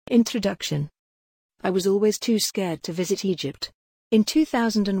Introduction. I was always too scared to visit Egypt. In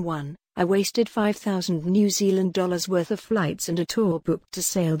 2001, I wasted $5,000 New Zealand dollars worth of flights and a tour booked to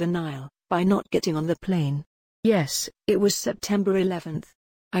sail the Nile, by not getting on the plane. Yes, it was September 11th.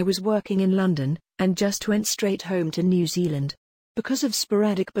 I was working in London, and just went straight home to New Zealand. Because of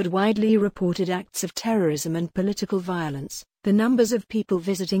sporadic but widely reported acts of terrorism and political violence, the numbers of people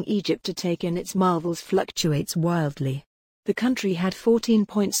visiting Egypt to take in its marvels fluctuates wildly. The country had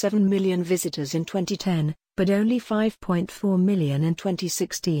 14.7 million visitors in 2010, but only 5.4 million in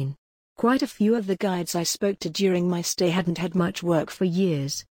 2016. Quite a few of the guides I spoke to during my stay hadn't had much work for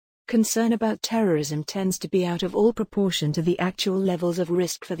years. Concern about terrorism tends to be out of all proportion to the actual levels of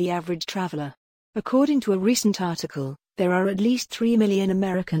risk for the average traveler. According to a recent article, there are at least 3 million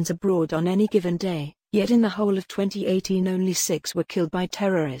Americans abroad on any given day, yet in the whole of 2018 only 6 were killed by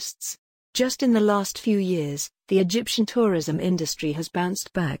terrorists. Just in the last few years, the Egyptian tourism industry has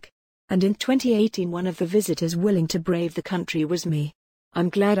bounced back. And in 2018 one of the visitors willing to brave the country was me. I'm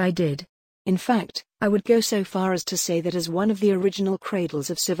glad I did. In fact, I would go so far as to say that as one of the original cradles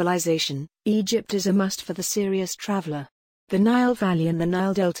of civilization, Egypt is a must for the serious traveler. The Nile Valley and the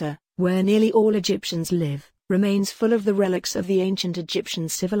Nile Delta, where nearly all Egyptians live, remains full of the relics of the ancient Egyptian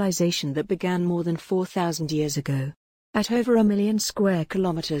civilization that began more than 4,000 years ago. At over 1 million square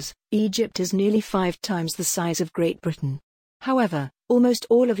kilometers, Egypt is nearly 5 times the size of Great Britain. However, almost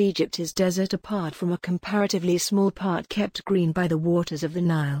all of Egypt is desert apart from a comparatively small part kept green by the waters of the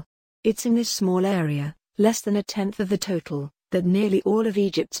Nile. It's in this small area, less than a tenth of the total, that nearly all of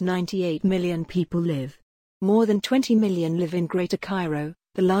Egypt's 98 million people live. More than 20 million live in Greater Cairo,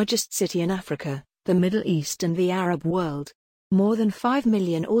 the largest city in Africa, the Middle East and the Arab world. More than 5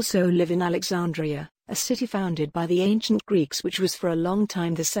 million also live in Alexandria, a city founded by the ancient Greeks which was for a long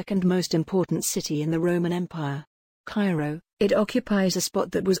time the second most important city in the Roman Empire. Cairo, it occupies a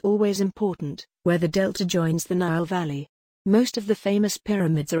spot that was always important, where the delta joins the Nile Valley. Most of the famous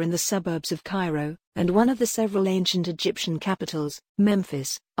pyramids are in the suburbs of Cairo, and one of the several ancient Egyptian capitals,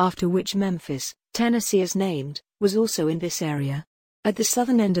 Memphis, after which Memphis, Tennessee is named, was also in this area. At the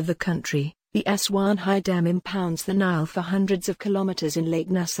southern end of the country, the Aswan High Dam impounds the Nile for hundreds of kilometers in Lake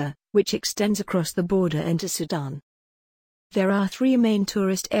Nasser, which extends across the border into Sudan. There are 3 main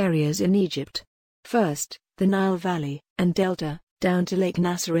tourist areas in Egypt. First, the Nile Valley and Delta, down to Lake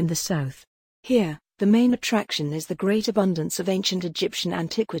Nasser in the south. Here, the main attraction is the great abundance of ancient Egyptian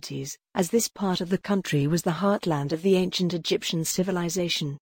antiquities, as this part of the country was the heartland of the ancient Egyptian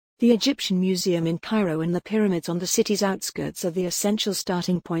civilization. The Egyptian Museum in Cairo and the pyramids on the city's outskirts are the essential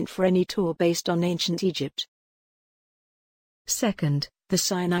starting point for any tour based on ancient Egypt. Second, the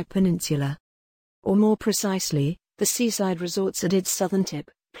Sinai Peninsula. Or more precisely, the seaside resorts at its southern tip,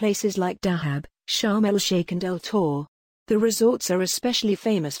 places like Dahab, Sharm el-Sheikh and El Tor. The resorts are especially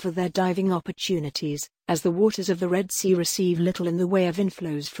famous for their diving opportunities, as the waters of the Red Sea receive little in the way of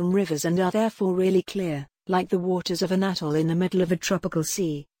inflows from rivers and are therefore really clear, like the waters of an atoll in the middle of a tropical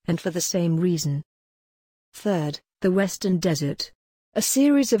sea, and for the same reason. Third, the Western Desert. A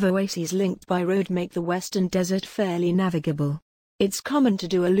series of oases linked by road make the Western Desert fairly navigable. It's common to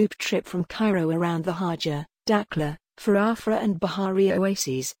do a loop trip from Cairo around the Hajar, Dakhla, Farafra and Bahari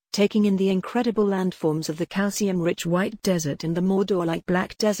oases, taking in the incredible landforms of the calcium-rich White Desert and the Mordor-like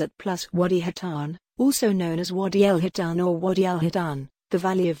Black Desert plus Wadi Hitan, also known as Wadi el-Hitan or Wadi al-Hidan, the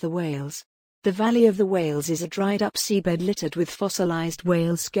Valley of the Whales. The Valley of the Whales is a dried-up seabed littered with fossilized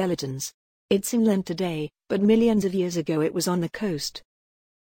whale skeletons. It's inland today, but millions of years ago it was on the coast.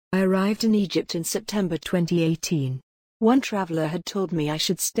 I arrived in Egypt in September 2018. One traveler had told me I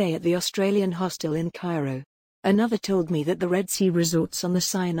should stay at the Australian hostel in Cairo. Another told me that the Red Sea resorts on the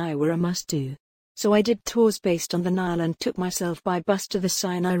Sinai were a must-do. So I did tours based on the Nile and took myself by bus to the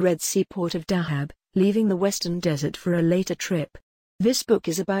Sinai Red Sea port of Dahab, leaving the Western Desert for a later trip. This book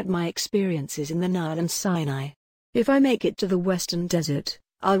is about my experiences in the Nile and Sinai. If I make it to the Western Desert,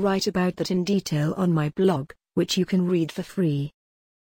 I'll write about that in detail on my blog, which you can read for free.